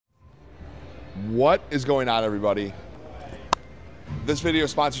What is going on, everybody? This video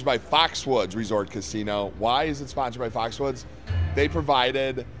is sponsored by Foxwoods Resort Casino. Why is it sponsored by Foxwoods? They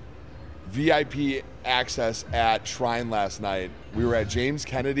provided VIP access at Shrine last night. We were at James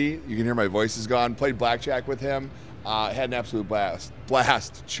Kennedy. You can hear my voice is gone. Played blackjack with him. Had an absolute blast.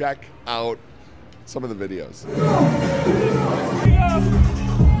 Check out some of the videos.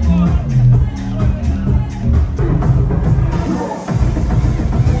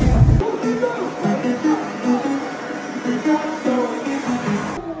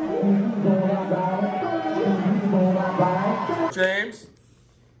 James,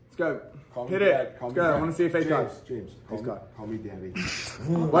 let's go. Hit it. Let's go. I want to see if they got. James, call me daddy.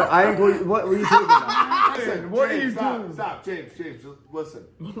 What? I ain't going. What were you doing? Listen, what are you doing? Stop, James. Just listen.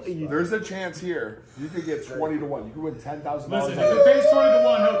 There's a chance here. You could get 20 to 1. You could win $10,000. Listen, if it pays 20 to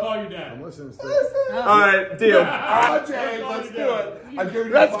 1, he'll call you dad. I'm listening. All right, deal. All right, James, let's do it.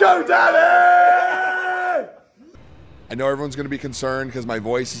 Let's go, daddy! I know everyone's going to be concerned because my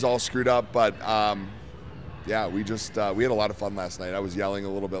voice is all screwed up, but yeah, we had a lot of fun last night. I was yelling a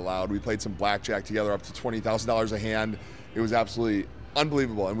little bit loud. We played some blackjack together, up to $20,000 a hand. It was absolutely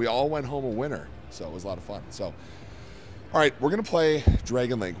unbelievable, and we all went home a winner, so it was a lot of fun. So, all right, we're gonna play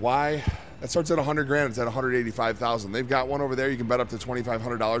Dragon Link. Why? That starts at 100 grand. It's at 185,000. They've got one over there. You can bet up to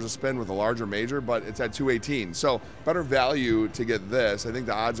 $2,500 a spin with a larger major, but it's at 218. So better value to get this. I think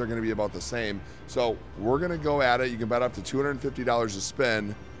the odds are going to be about the same. So we're going to go at it. You can bet up to $250 a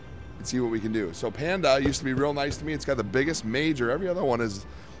spin and see what we can do. So Panda used to be real nice to me. It's got the biggest major. Every other one is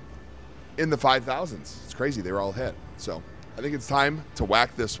in the 5,000s. It's crazy. They were all hit. So I think it's time to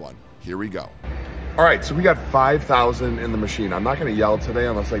whack this one. Here we go. All right, so we got 5,000 in the machine. I'm not gonna yell today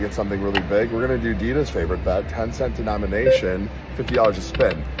unless I get something really big. We're gonna do Dita's favorite bet, 10-cent denomination, $50 a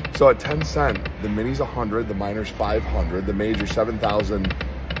spin. So at 10 cent, the mini's 100, the minor's 500, the major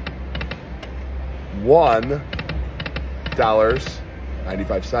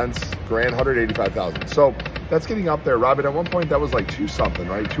 $7,001.95, grand 185,000. So that's getting up there. Robin, at one point that was like two something,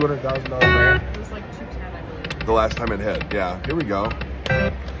 right? $200,000 grand? It was like 210, I believe. The last time it hit, yeah. Here we go.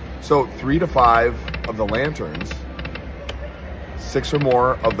 So 3 to 5 of the lanterns, 6 or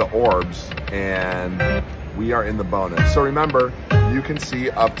more of the orbs, and we are in the bonus. So remember, you can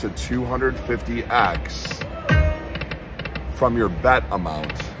see up to 250x from your bet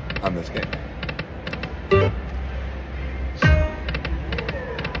amount on this game.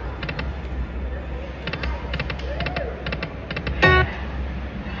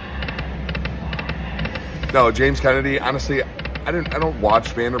 No, James Kennedy, honestly, I don't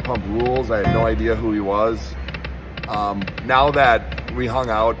watch Vanderpump Rules. I had no idea who he was. Now that we hung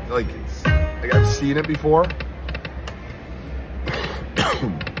out, like I've seen it before.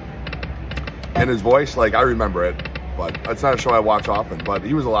 And his voice, like I remember it, but it's not a show I watch often, but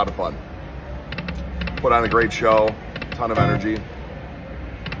he was a lot of fun. Put on a great show, ton of energy.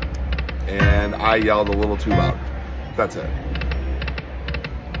 And I yelled a little too loud. That's it.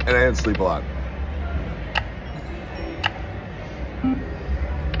 And I didn't sleep a lot.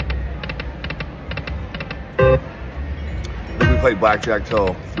 Played blackjack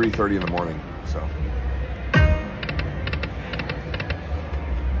till 3:30 in the morning, so.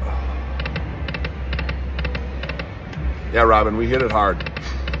 Yeah, Robin, we hit it hard.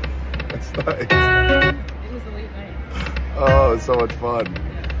 That's nice. It was a late night. Oh, it's so much fun.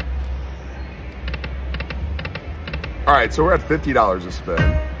 All right, so we're at $50 a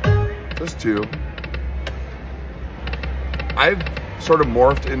spin. Just 2. I've sort of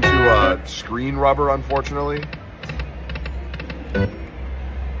morphed into a screen rubber, unfortunately.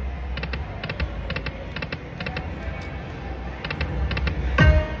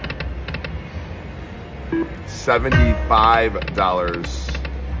 $75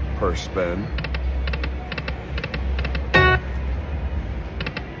 per spin.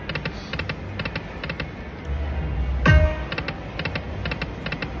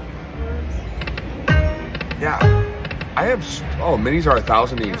 Yeah, I have, oh, minis are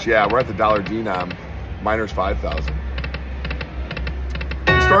 1,000 each. Yeah, we're at the dollar denom, minor's 5,000.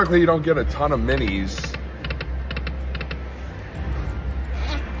 Historically, you don't get a ton of minis.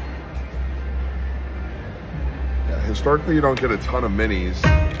 Historically, you don't get a ton of minis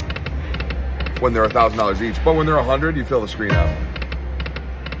when they're $1,000 each, but when they're 100, you fill the screen out.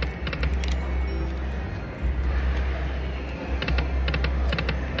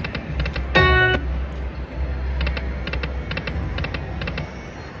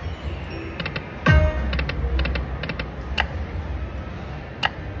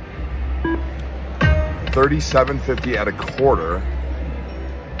 $37.50 at a quarter.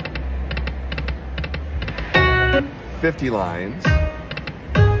 50 lines.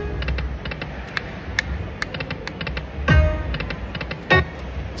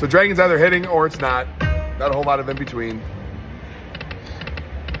 So dragon's either hitting or it's not. Not a whole lot of in between.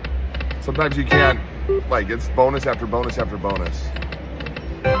 Sometimes you can't, like, it's bonus after bonus after bonus.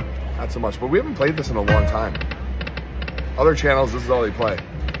 Not so much, but we haven't played this in a long time. Other channels, this is all they play.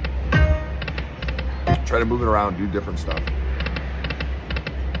 Try to move it around, do different stuff.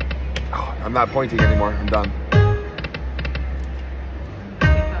 Oh, I'm not pointing anymore, I'm done.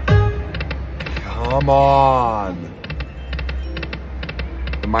 Come on.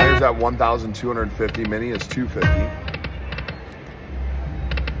 The minor's at 1,250, mini is 250.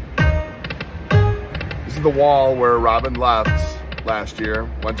 This is the wall where Robin left last year,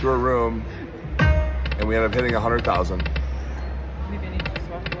 went to her room, and we ended up hitting 100,000. Maybe I need to just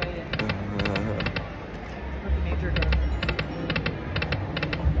walk away and let the major go.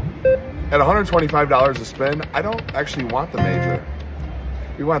 At $125 a spin, I don't actually want the major.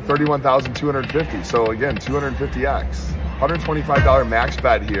 We want 31,250. So again, 250x. $125 max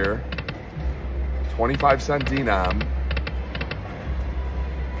bet here. 25-cent denom.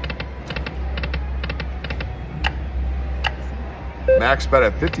 Max bet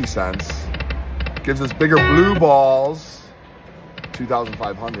at 50 cents. Gives us bigger blue balls.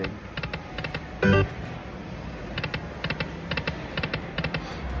 2,500.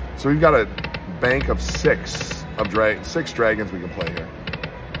 So we've got a bank of six dragons we can play here.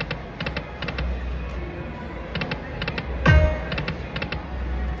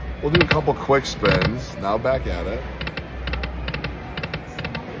 We'll do a couple quick spins. Now back at it.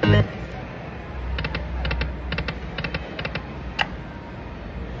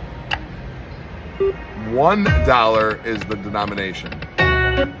 $1 is the denomination.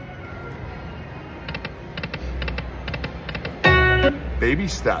 Baby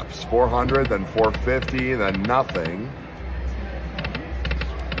steps, 400, then 450, then nothing.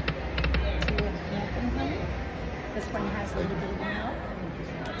 This one has a little bit of milk.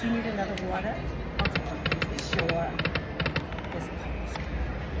 Do you need another water? Sure.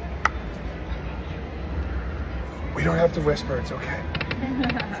 We don't have to whisper, it's okay.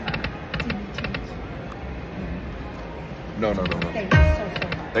 No. Thank you so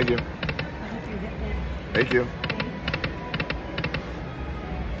much. Thank you. I hope you get this. Thank you.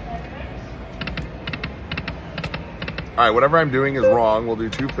 All right, whatever I'm doing is wrong. We'll do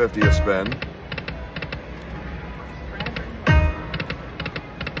 250 a spin.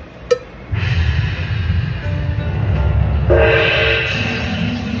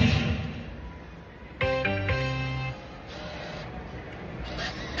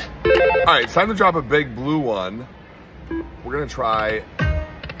 All right, it's time to drop a big blue one. We're gonna try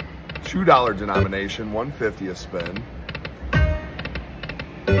 $2 denomination, 150 a spin.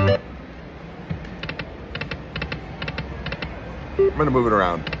 I'm gonna move it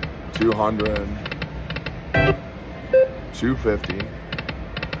around. 200, 250.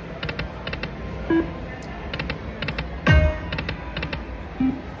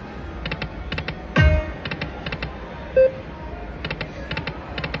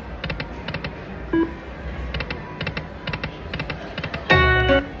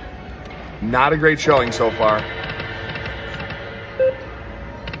 Not a great showing so far.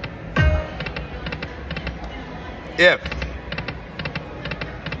 If,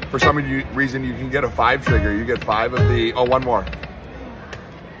 for some reason, you can get a 5 trigger, you get 5 of the, oh, one more.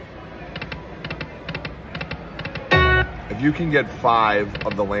 If you can get 5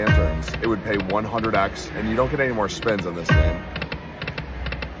 of the lanterns, it would pay 100x, and you don't get any more spins on this game.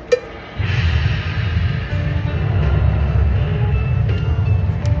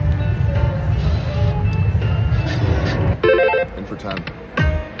 In for 10.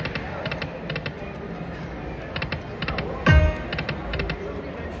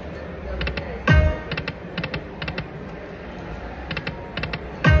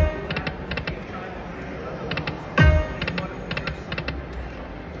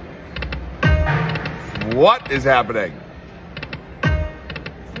 What is happening?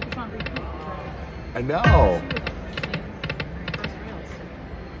 I know.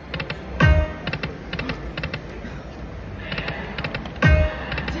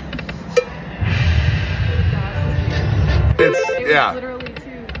 It's, yeah. Literally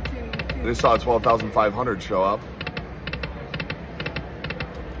two. I just saw 12,500 show up.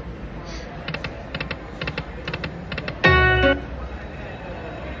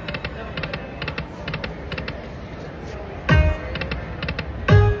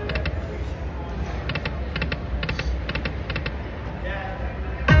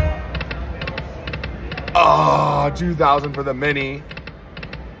 Oh, 2,000 for the mini.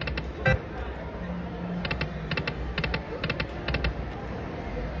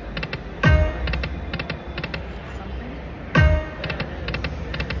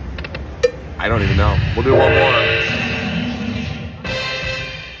 I don't even know. We'll do one more.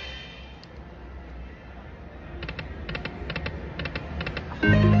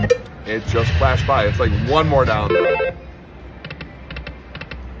 It just flashed by. It's like one more down there.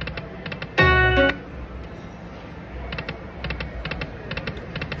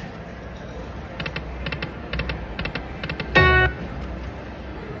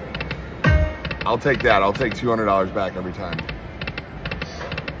 I'll take that. I'll take $200 back every time.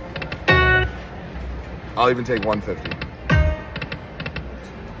 I'll even take $150.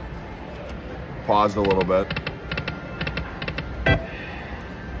 Paused a little bit.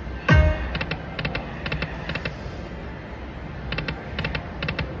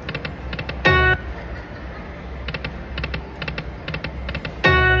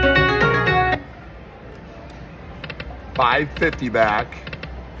 $550 back.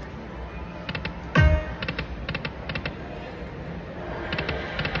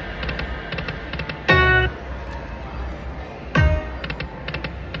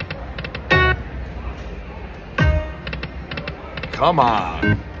 Come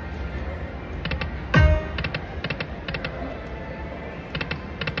on.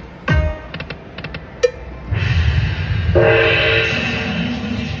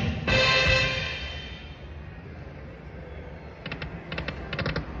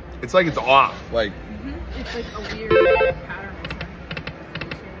 It's like it's off. Like It's like a weird pattern.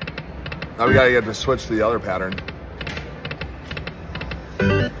 now we gotta get to switch to the other pattern.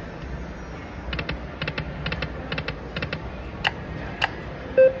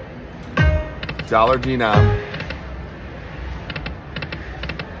 Dollar denom.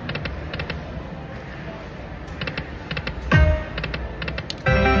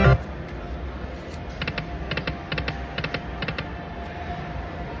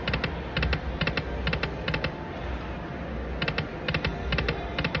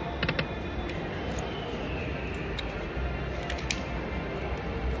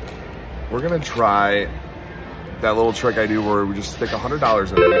 We're gonna try that little trick I do where we just stick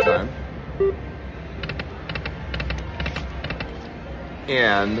 $100 in every time.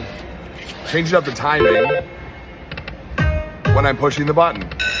 And change up the timing when I'm pushing the button. All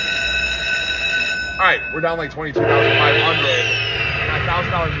right, we're down like $22,500 and a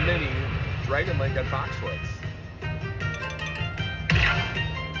 $1,000 mini Dragon Link at Foxwoods.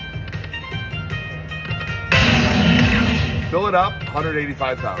 Fill it up,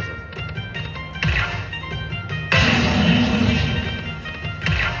 $185,000.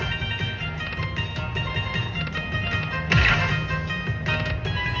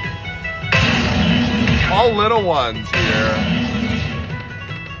 All little ones here.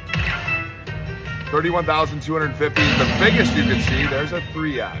 31,250 is the biggest you can see. There's a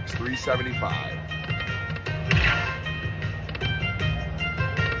 3X, 375.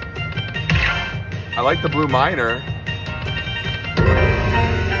 I like the blue miner.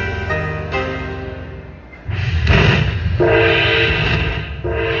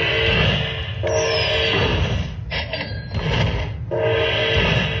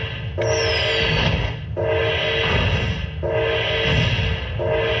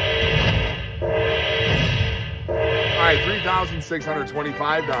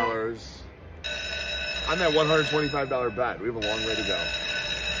 $3,625 on that $125 bet. We have a long way to go.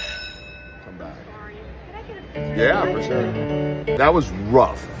 Come back. Yeah, for sure. That was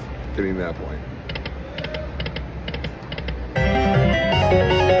rough getting to that point.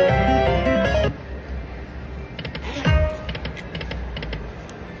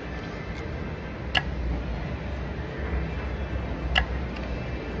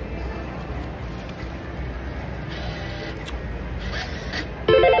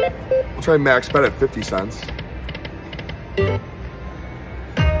 We'll try max bet at 50 cents.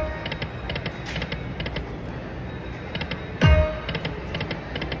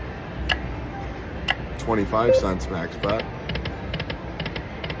 $0.25 max bet.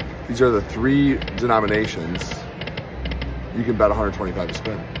 These are the 3 denominations. You can bet 125 a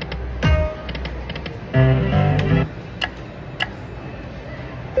spin.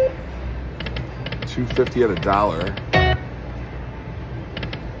 $2.50 at $1.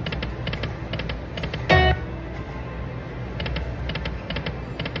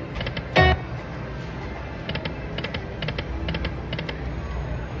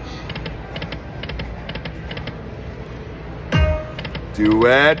 Do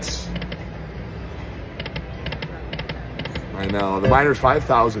it. I know. The miner's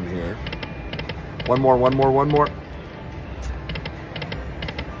 5,000 here. One more.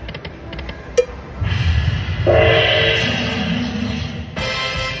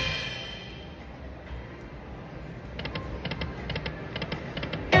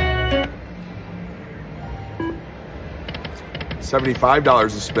 $75 a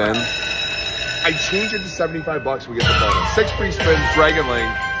spin. I change it to 75 bucks, we get the bonus. 6 free spins, Dragon Link,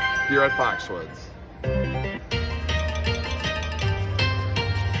 here at Foxwoods.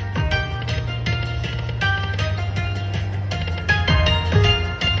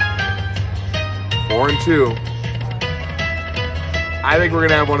 Four and 2. I think we're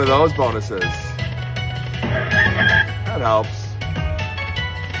gonna have one of those bonuses. That helps.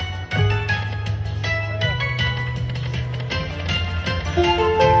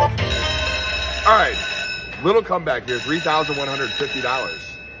 All right, little comeback here, $3,150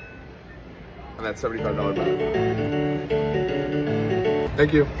 on that $75 bet.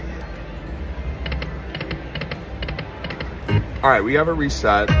 Thank you. All right, we have a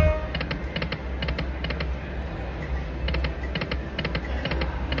reset.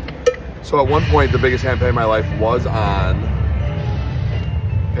 So at one point, the biggest hand pay in my life was on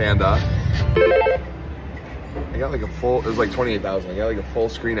Panda. I got like a full, it was like 28,000. I got like a full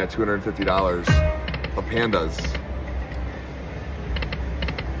screen at $250 of Pandas.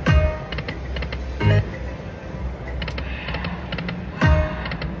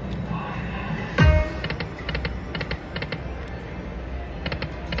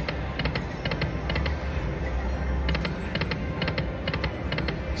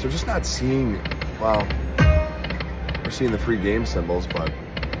 So just not seeing, well, we're seeing the free game symbols, but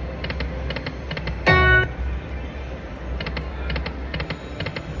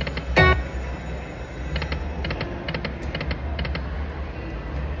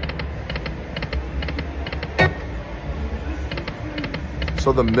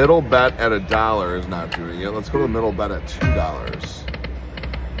so the middle bet at $1 is not doing it. Let's go to the middle bet at $2.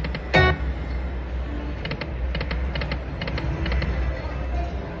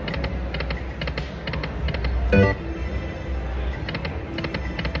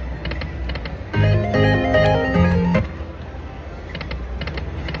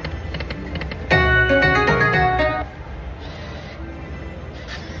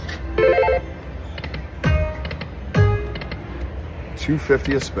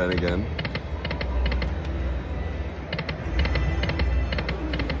 $2.50 a spin again.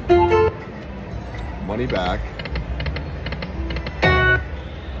 Money back.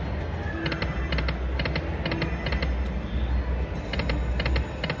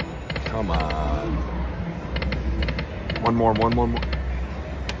 Come on. One more.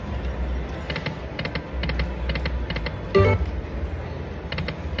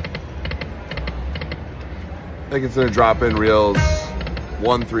 I think it's gonna drop in reels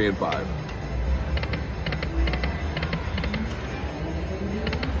 1, 3, and 5.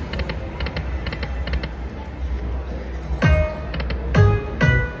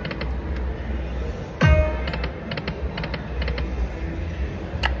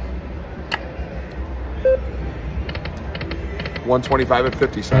 $125 at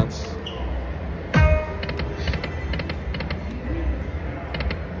 50 cents.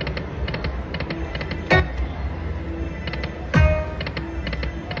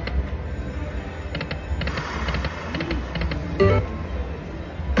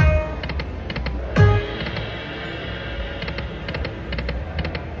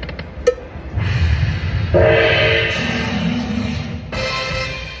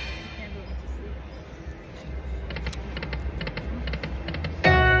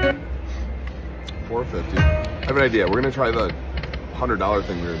 $4.50. I have an idea. We're gonna try the $100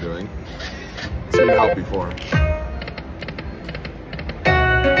 thing we were doing. It's gonna help before.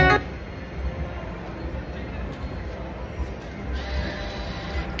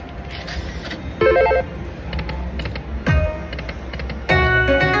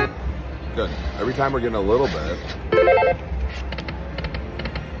 Good. Every time we're getting a little bit.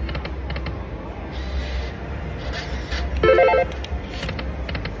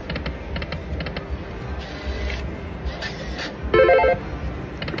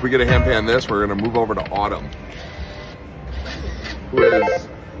 If we get a hand pay on this, we're gonna move over to Autumn, who is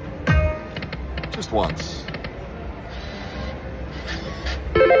just once.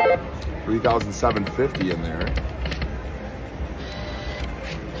 $3,750 in there.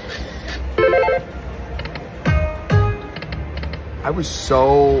 I was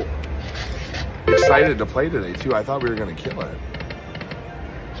so excited to play today too. I thought we were gonna kill it.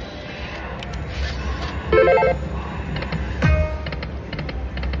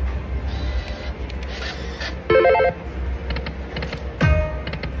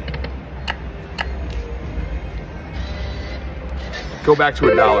 Go back to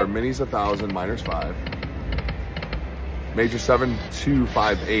 $1. Minis 1,000, minors 5. Major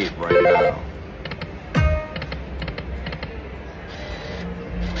 7,258 right now.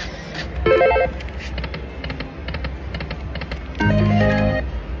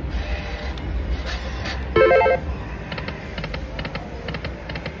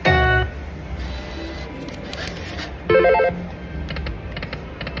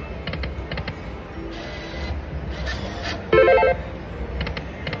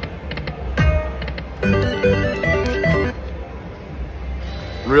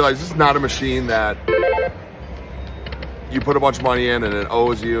 realize this is not a machine that you put a bunch of money in and it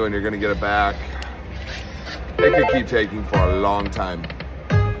owes you and you're going to get it back. It could keep taking for a long time.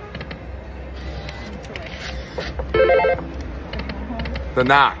 The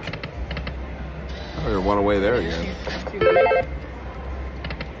knock. Oh, you're one away there again.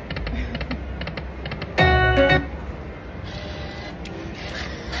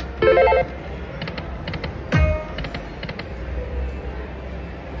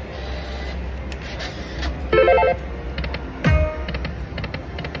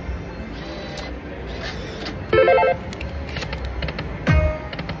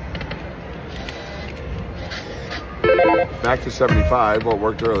 Back to 75, what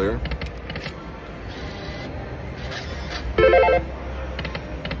worked earlier.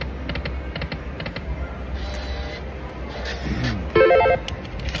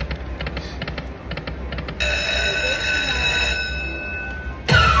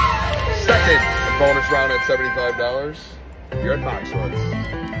 Second bonus round at $75. You're at Foxwoods.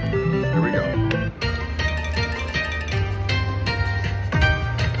 Here we go.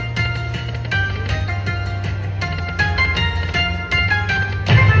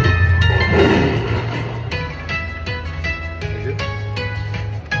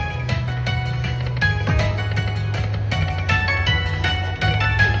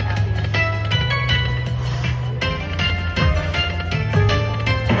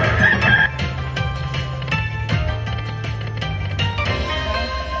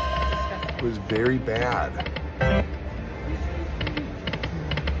 Was very bad.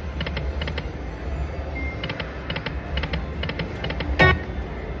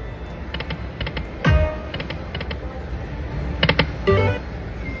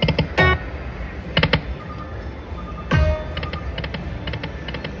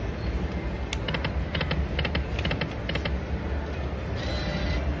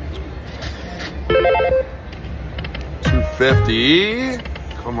 $250.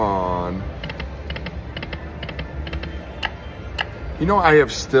 Come on. You know, I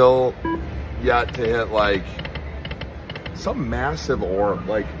have still yet to hit like some massive orb,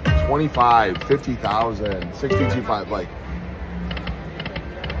 like 25, 50,000, 62.5, like.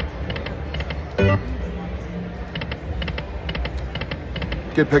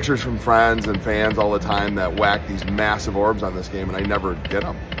 Get pictures from friends and fans all the time that whack these massive orbs on this game, and I never get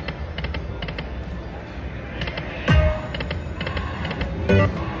them.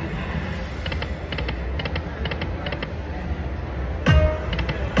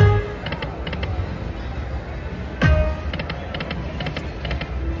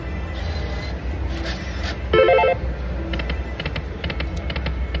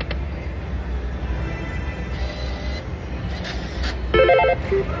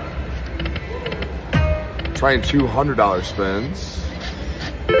 Trying $200 spins.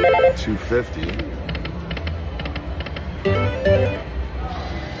 $250.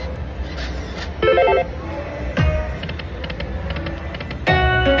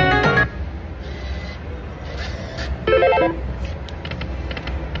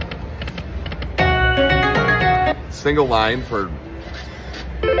 Single line for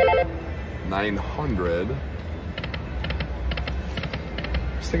 900.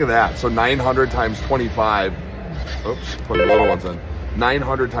 Just think of that. So 900 times 25. Oops, putting the little ones in.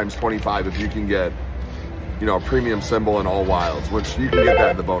 900 times 25 if you can get, you know, a premium symbol in all wilds, which you can get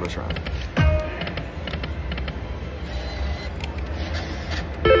that in the bonus round.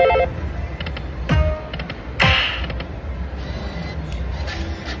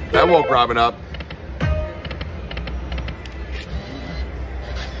 That woke Robin up.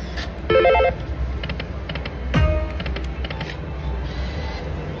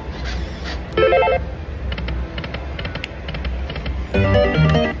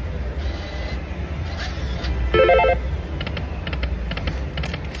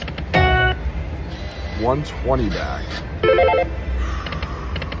 $120 back.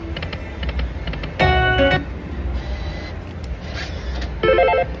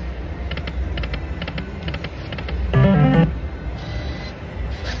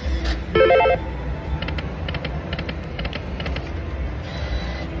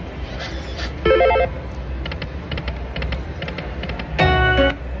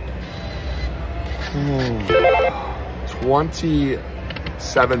 Oh,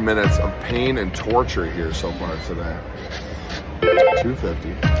 27 minutes of pain and torture here so far today.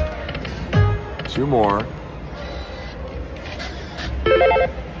 250. Two more.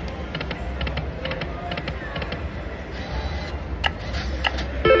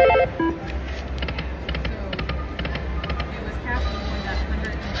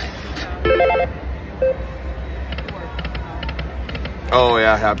 Oh, Oh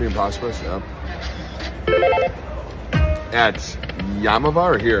yeah, happy and prosperous. Yep. At Yamava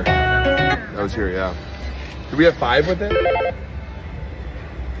or here? That was here. Yeah. Did we have 5 with it?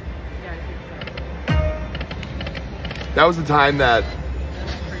 That was the time that.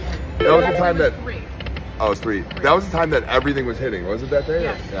 That was the time that. Oh, it was 3. That was the time that everything was hitting. Was it that day?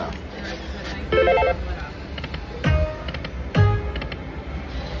 Yeah. Yeah.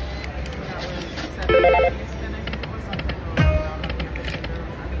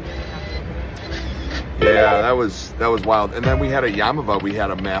 Yeah, that was wild. And then we had a Yamava. We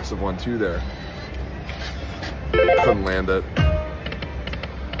had a massive one too there. Couldn't land it.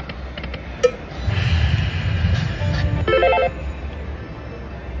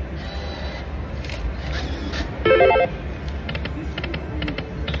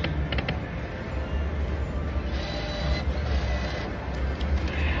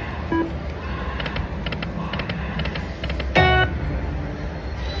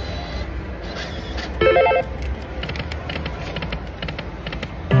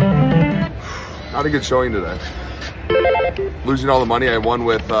 Not a good showing today. Losing all the money I won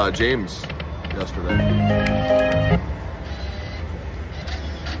with James yesterday.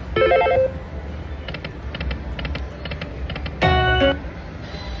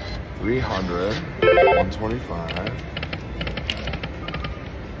 $300, $125,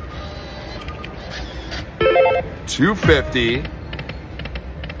 $250.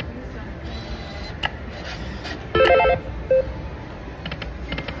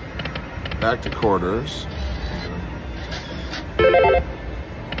 Back to quarters.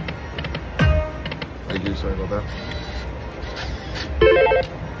 Thank you, sorry about that.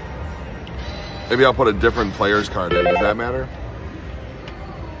 Maybe I'll put a different player's card in. Does that matter?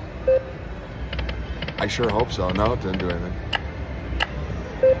 I sure hope so. No, it didn't do anything.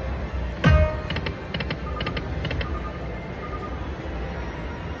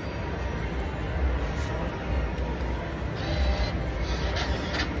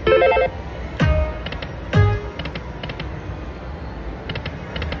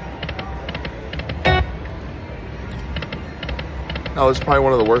 Oh, this is probably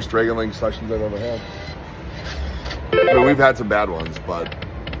one of the worst Dragon sessions I've ever had. I mean, we've had some bad ones, but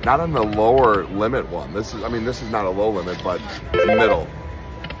not on the lower limit one. This is, I mean, this is not a low limit, but it's middle.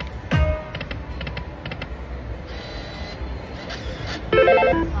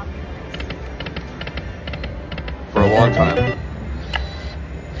 For a long time.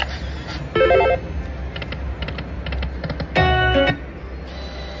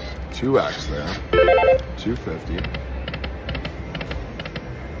 $2X there. $250.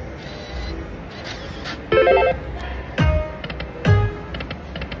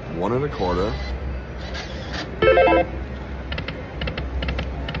 $1.25.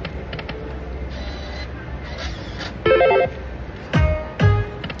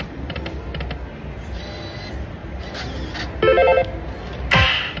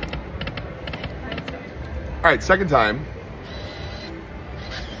 All right, second time.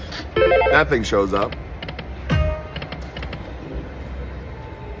 That thing shows up.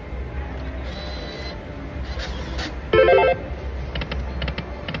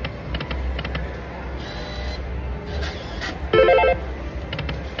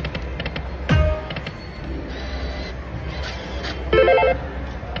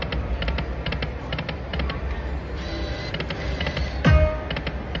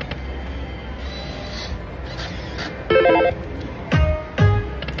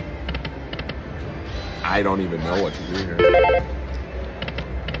 I don't even know what to do here.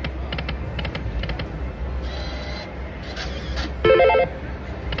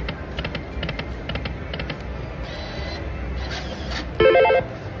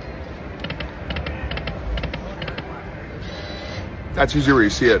 That's usually where you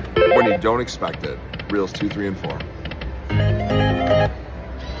see it when you don't expect it. Reels 2, 3, and 4.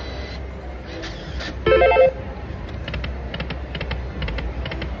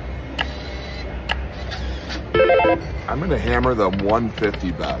 I'm going to hammer the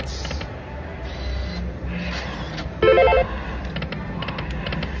 150 bets.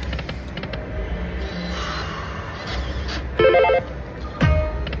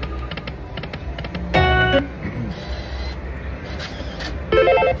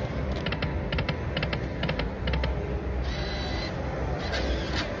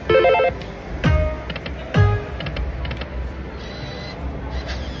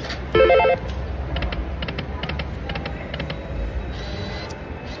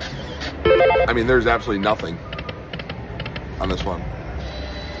 I mean, there's absolutely nothing on this one.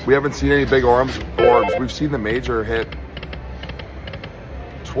 We haven't seen any big orbs. We've seen the major hit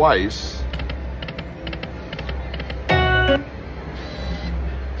twice.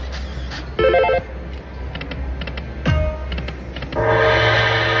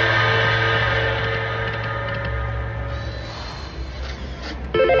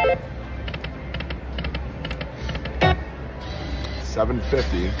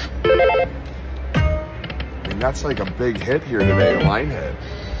 750. I mean, that's like a big hit here today, a line hit.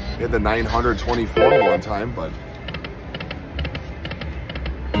 We had the 924 one time, but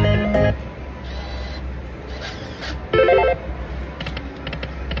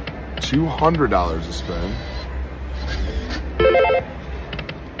 $200 a spin.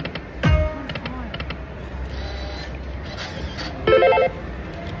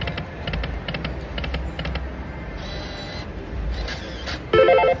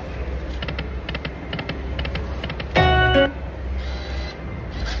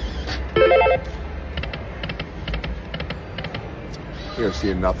 You're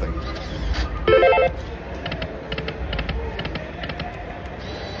seeing nothing.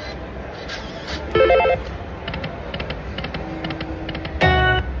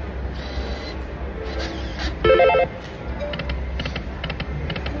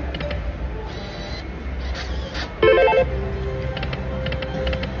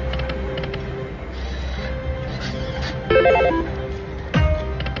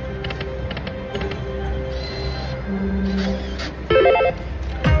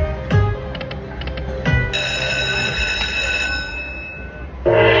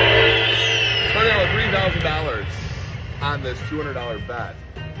 On this $200 bet.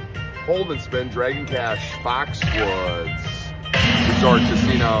 Hold and spin, Dragon Cash, Foxwoods Resort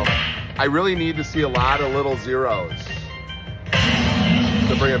Casino. I really need to see a lot of little zeros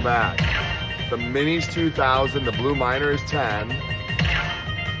to bring it back. The Minis 2,000, the Blue Miner is 10.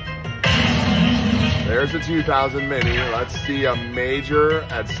 There's a 2,000 Mini. Let's see a major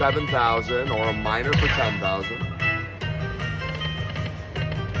at 7,000 or a minor for 10,000.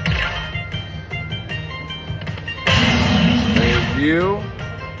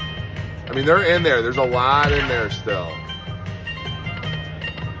 I mean, they're in there. There's a lot in there still.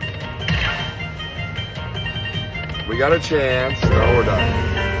 We got a chance. No, we're done.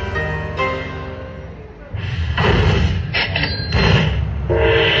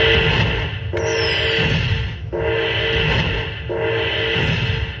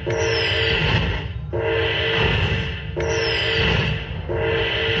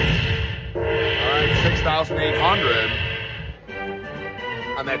 All right, 6,800.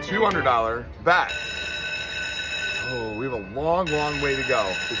 On that $200 bet. Oh, we have a long, long way to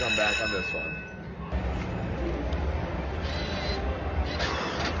go to come back on this one.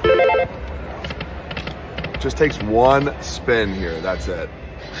 Just takes one spin here, that's it.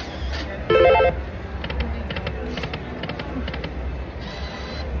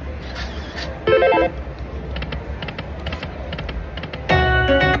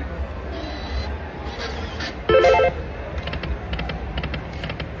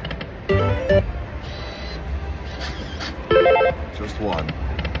 Just one.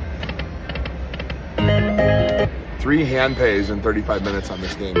 3 hand pays in 35 minutes on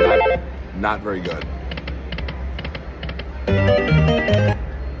this game. Not very good.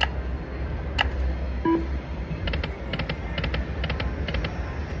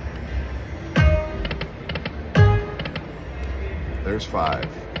 There's 5.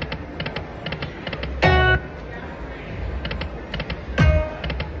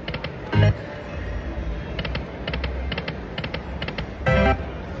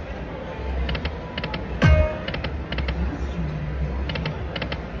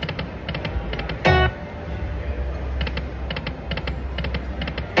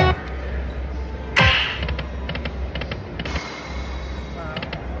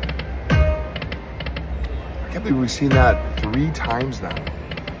 I can't believe we've seen that 3 times now.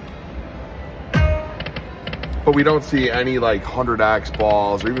 But we don't see any like 100x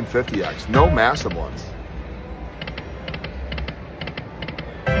balls or even 50x. No massive ones.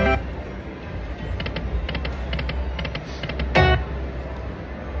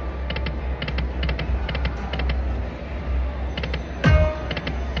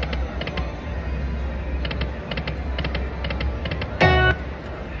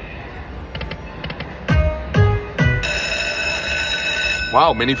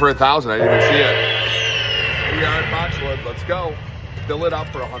 Wow, mini for 1,000. I didn't even see it. Here we are at Foxwood. Let's go. Fill it up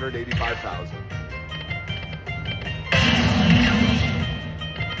for 185,000.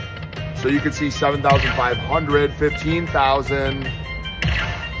 So you can see 7,500, 15,000.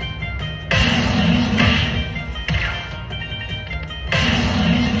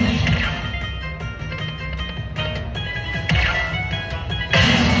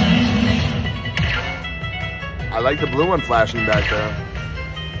 I like the blue one flashing back there.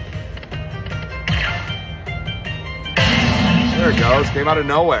 There it goes, came out of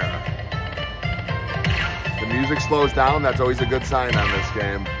nowhere. The music slows down, that's always a good sign on this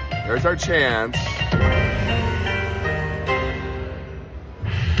game. There's our chance.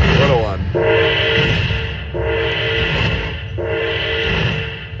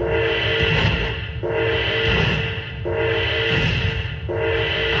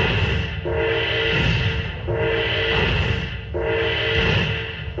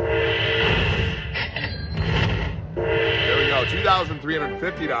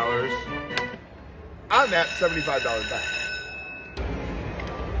 $2,350 on that $75 bet.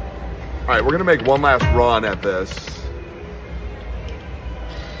 All right, we're gonna make one last run at this.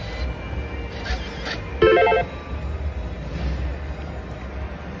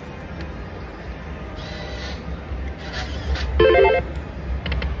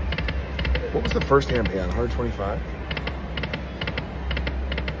 What was the first hand pay on 125?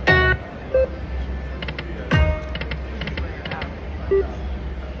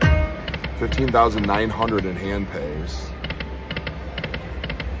 $15,900 in hand pays.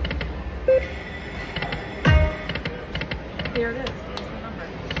 There it is. What's the number?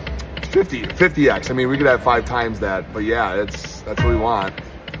 50x. I mean, we could have 5 times that, but yeah, that's what we want.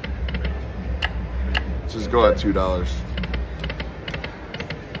 Let's just go at $2.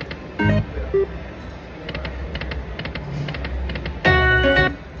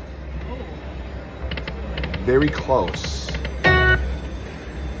 Very close.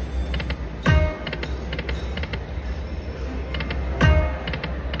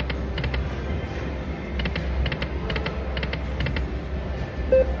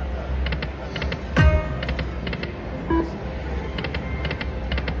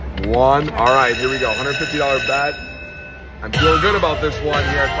 One. All right, here we go. $150 bet. I'm feeling good about this one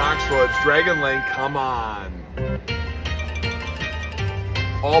here at Foxwoods. Dragon Link, come on.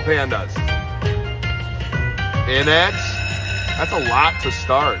 All pandas. In it. That's a lot to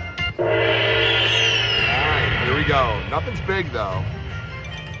start. All right, here we go. Nothing's big though.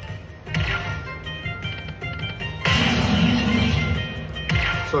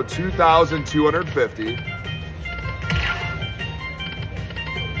 So 2,250.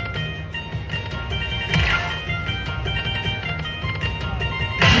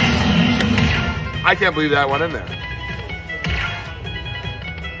 I can't believe that went in there.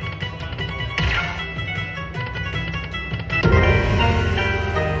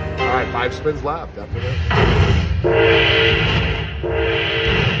 All right, 5 spins left after this.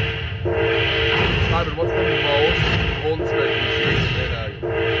 Simon, what's the most golden spin you've seen in a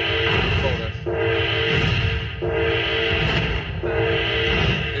bonus?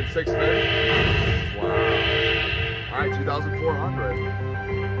 In 6 spins? Wow. All right, 2,400.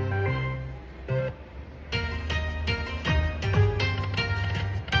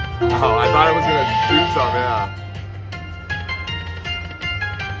 Oh, I thought I was gonna do some, yeah.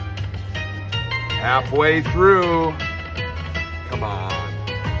 Halfway through. Come on.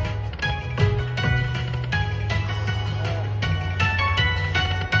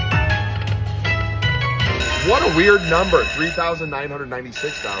 What a weird number.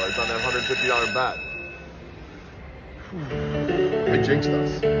 $3,996 on that $150 bet. They jinxed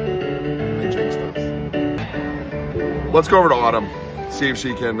us. They jinxed us. Let's go over to Autumn. See if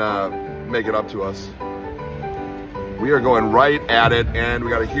she can make it up to us. We are going right at it, and we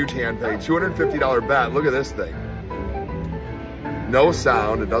got a huge hand pay. $250 bet. Look at this thing. No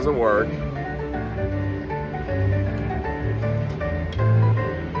sound. It doesn't work.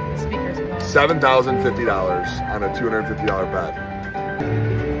 $7,050 on a $250 bet.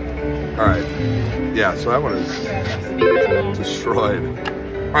 All right. Yeah, so that one is destroyed.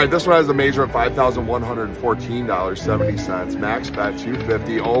 All right, this one has a major of $5,114.70. Max bet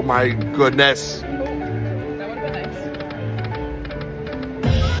 $250. Oh my goodness. That would have been nice.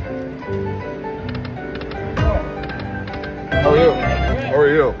 How are you? How are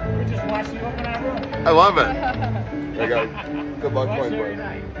you? We're just watching you open our room. I love it. I got good luck playing for you.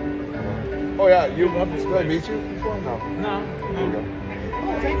 Oh yeah, did I meet you before? No. No. There you go.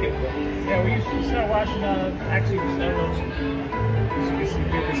 Oh, thank you. Yeah, we used to start watching, actually, we started watching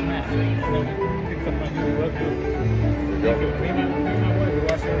Hubertus math. And then we picked up my new web group. Me and my wife, we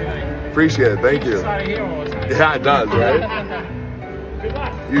watched every night. Appreciate it, thank you. It's out of here all the time. Yeah, it does, right? Good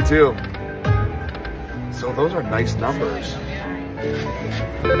luck. You too. So those are nice numbers.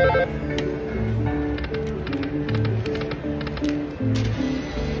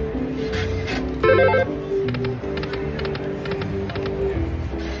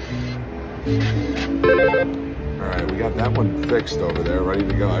 All right, we got that one fixed over there, ready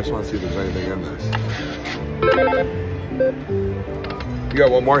to go. I just want to see if there's anything in this. You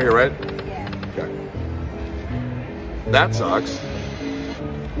got one more here, right? Yeah. Okay. That sucks.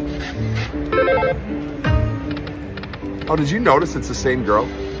 Oh, did you notice it's the same girl?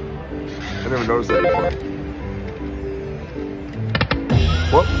 I never noticed that before.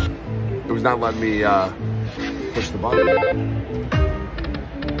 Whoop. It was not letting me push the button.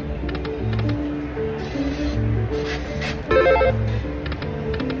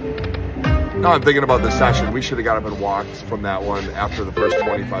 Now I'm thinking about the session. We should have got up and walked from that one after the first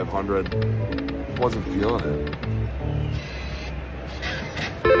 2,500. Wasn't feeling it.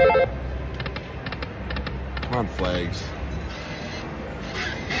 Come on, flags.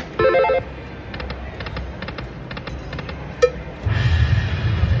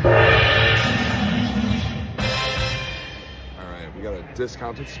 All right, we got a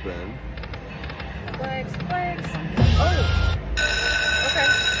discounted spin. Flags, flags. Oh. Okay.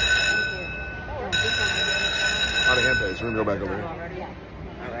 Out of hand pay, so we're gonna go back over here.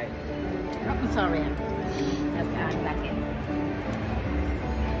 All right. I'm sorry. That's back in.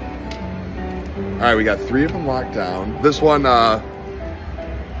 All right, we got 3 of them locked down. This one,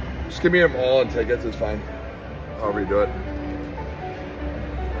 just give me them all in tickets, it's fine. I'll redo it.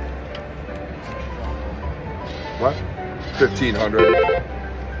 What? 1,500.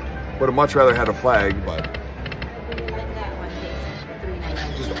 Would have much rather had a flag, but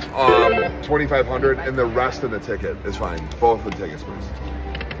just 2,500 and the rest in the ticket is fine. Both the tickets, please.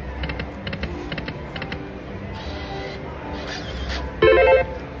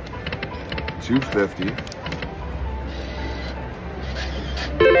 $250.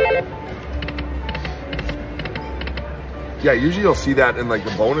 Yeah, usually you'll see that in like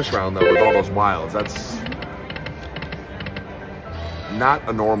the bonus round though with all those wilds. That's not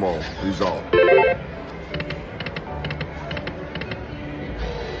a normal result.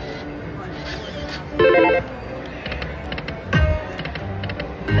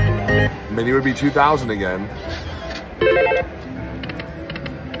 Mini would be 2,000 again.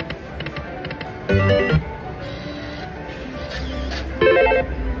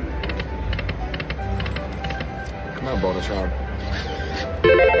 Come on, bonus round.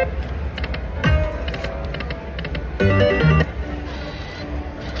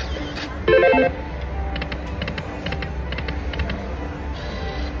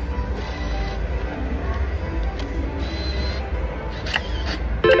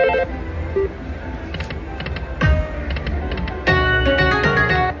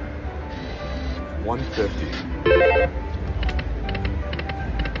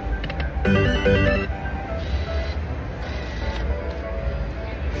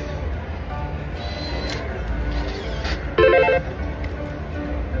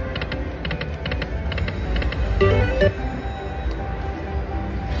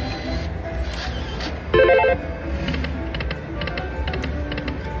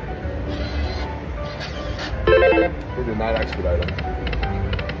 We did not expedite them.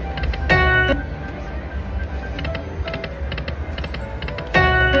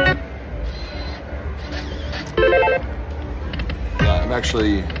 Yeah, I'm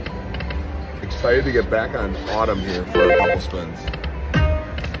actually excited to get back on autumn here for a couple spins.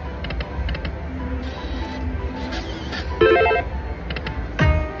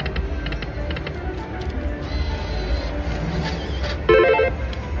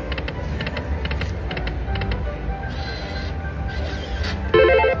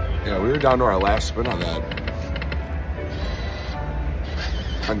 Yeah, we were down to our last spin on that.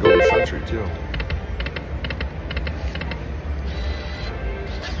 On Golden Century too.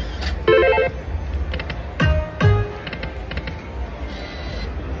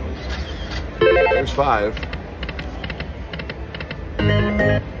 There's 5.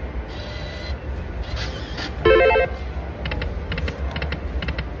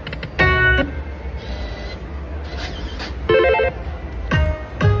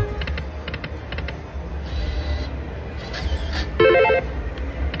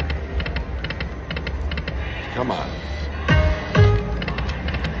 Come on.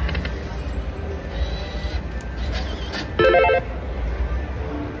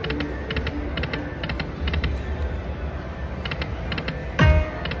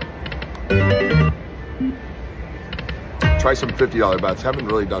 Try some $50 bets. Haven't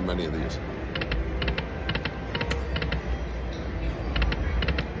really done many of these.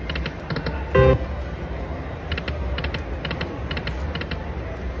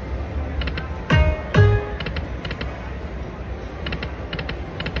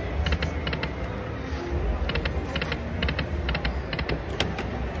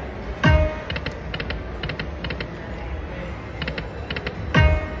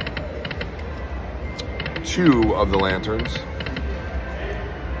 Two of the lanterns.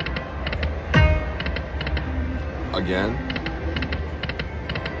 Again.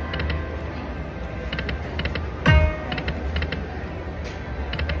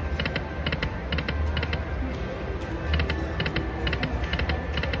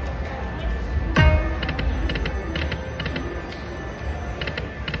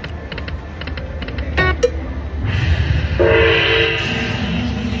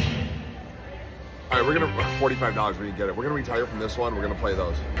 We're gonna $45. We can get it. We're gonna retire from this one. We're gonna play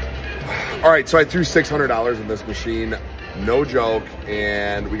those. All right, so I threw $600 in this machine. No joke.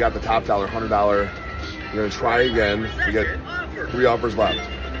 And we got the top dollar, $100. We're gonna try again. We got 3 offers left.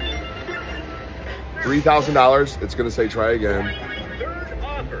 $3,000. It's gonna say try again.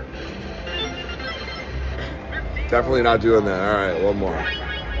 Definitely not doing that. All right, one more.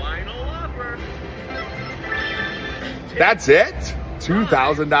 That's it?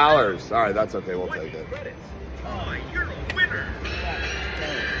 $2,000. All right, that's okay. We'll take it.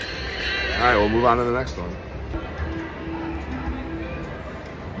 All right, we'll move on to the next one.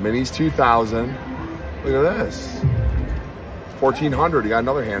 Minis 2,000. Look at this. 1,400. You got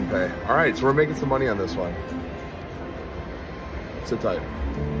another hand pay. All right, so we're making some money on this one. Sit tight.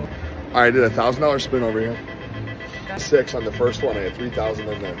 All right, I did a $1,000 spin over here. 6 on the first one. I had 3,000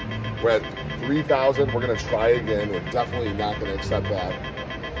 in there. We're at 3,000. We're gonna try again. We're definitely not gonna accept that.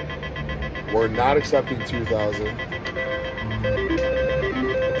 We're not accepting 2,000.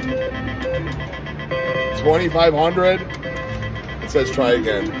 2,500. It says try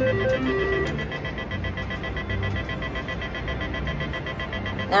again.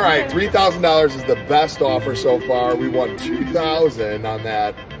 All right, $3,000 is the best offer so far. We won 2,000 on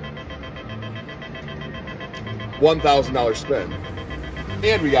that $1,000 spin.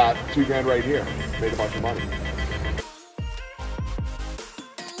 And we got $2 grand right here. Made a bunch of money.